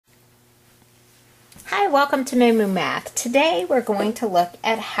Hi, welcome to Moomoomath. Today we're going to look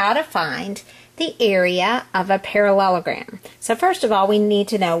at how to find the area of a parallelogram. So first of all, we need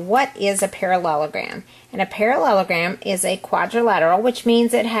to know what is a parallelogram. And a parallelogram is a quadrilateral, which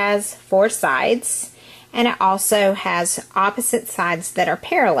means it has four sides, and it also has opposite sides that are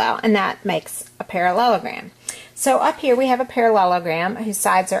parallel, and that makes a parallelogram. So up here we have a parallelogram whose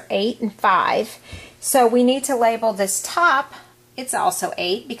sides are 8 and 5. So we need to label this top. It's also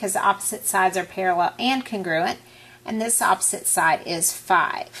 8 because the opposite sides are parallel and congruent, and this opposite side is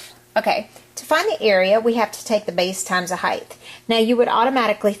 5. Okay, to find the area, we have to take the base times the height. Now you would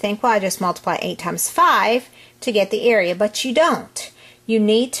automatically think, well, I just multiply 8 times 5 to get the area, but you don't. You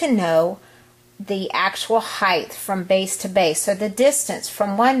need to know the actual height from base to base, so the distance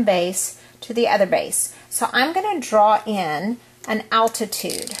from one base to the other base. So I'm going to draw in an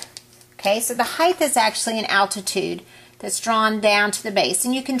altitude. Okay, so the height is actually an altitude that's drawn down to the base,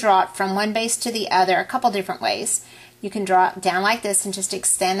 and you can draw it from one base to the other a couple different ways. You can draw it down like this and just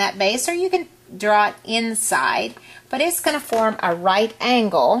extend that base, or you can draw it inside, but it's going to form a right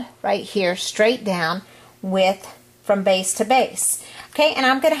angle right here straight down from base to base. Okay, and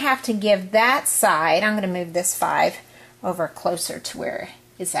I'm going to have to give that side, I'm going to move this 5 over closer to where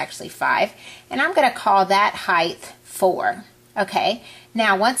it's actually 5, and I'm going to call that height 4. Okay,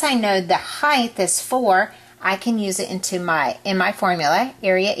 now once I know the height is 4, I can use it in my formula,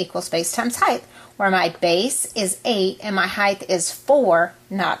 area equals base times height, where my base is 8 and my height is 4,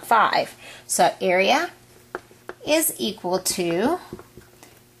 not 5. So area is equal to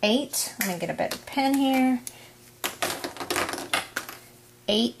 8, let me get a better pen here,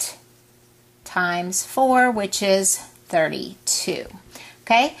 8 times 4, which is 32.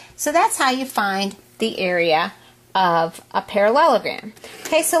 Okay, so that's how you find the area of a parallelogram.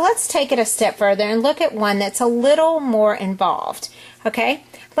 Okay, so let's take it a step further and look at one that's a little more involved. Okay,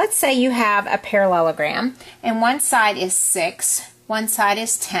 let's say you have a parallelogram and one side is 6, one side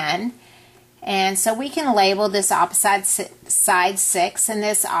is 10, and so we can label this opposite side 6 and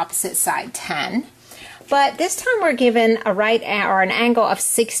this opposite side 10. But this time we're given a an angle of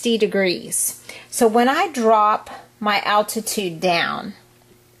 60 degrees. So when I drop my altitude down,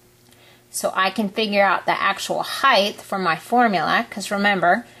 so I can figure out the actual height from my formula, because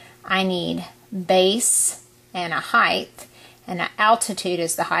remember, I need base and a height, and the altitude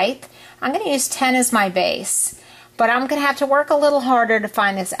is the height. I'm going to use 10 as my base, but I'm going to have to work a little harder to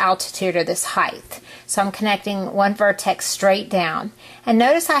find this altitude or this height. So I'm connecting one vertex straight down. And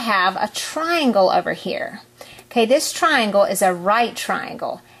notice I have a triangle over here. Okay, this triangle is a right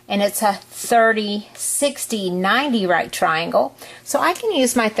triangle, and it's a 30, 60, 90 right triangle. So I can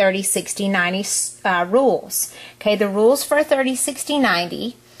use my 30, 60, 90 rules. Okay, the rules for 30, 60,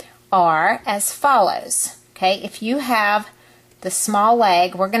 90 are as follows. Okay, if you have the small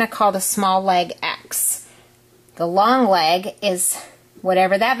leg, we're going to call the small leg x. The long leg is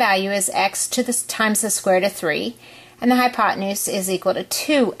whatever that value is, x times the square root of 3, and the hypotenuse is equal to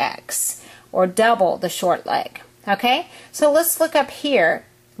 2x, or double the short leg. Okay, so let's look up here.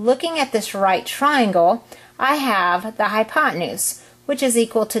 Looking at this right triangle, I have the hypotenuse, which is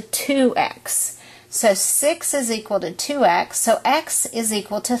equal to 2x. So 6 is equal to 2x, so x is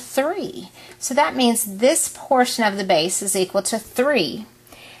equal to 3. So that means this portion of the base is equal to 3.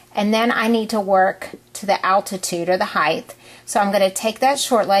 And then I need to work to the altitude or the height. So I'm going to take that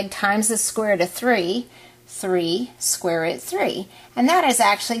short leg times the square root of 3, 3 square root 3. And that is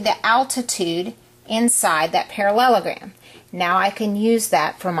actually the altitude inside that parallelogram. Now I can use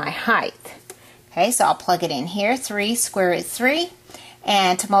that for my height. Okay, so I'll plug it in here, 3 square root 3,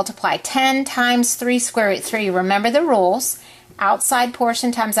 and to multiply 10 times 3 square root 3, remember the rules, outside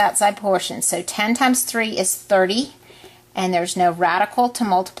portion times outside portion. So 10 times 3 is 30, and there's no radical to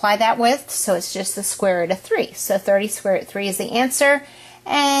multiply that with, so it's just the square root of 3. So 30 square root 3 is the answer,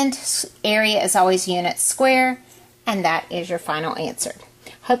 and area is always units square, and that is your final answer.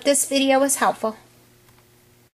 Hope this video was helpful.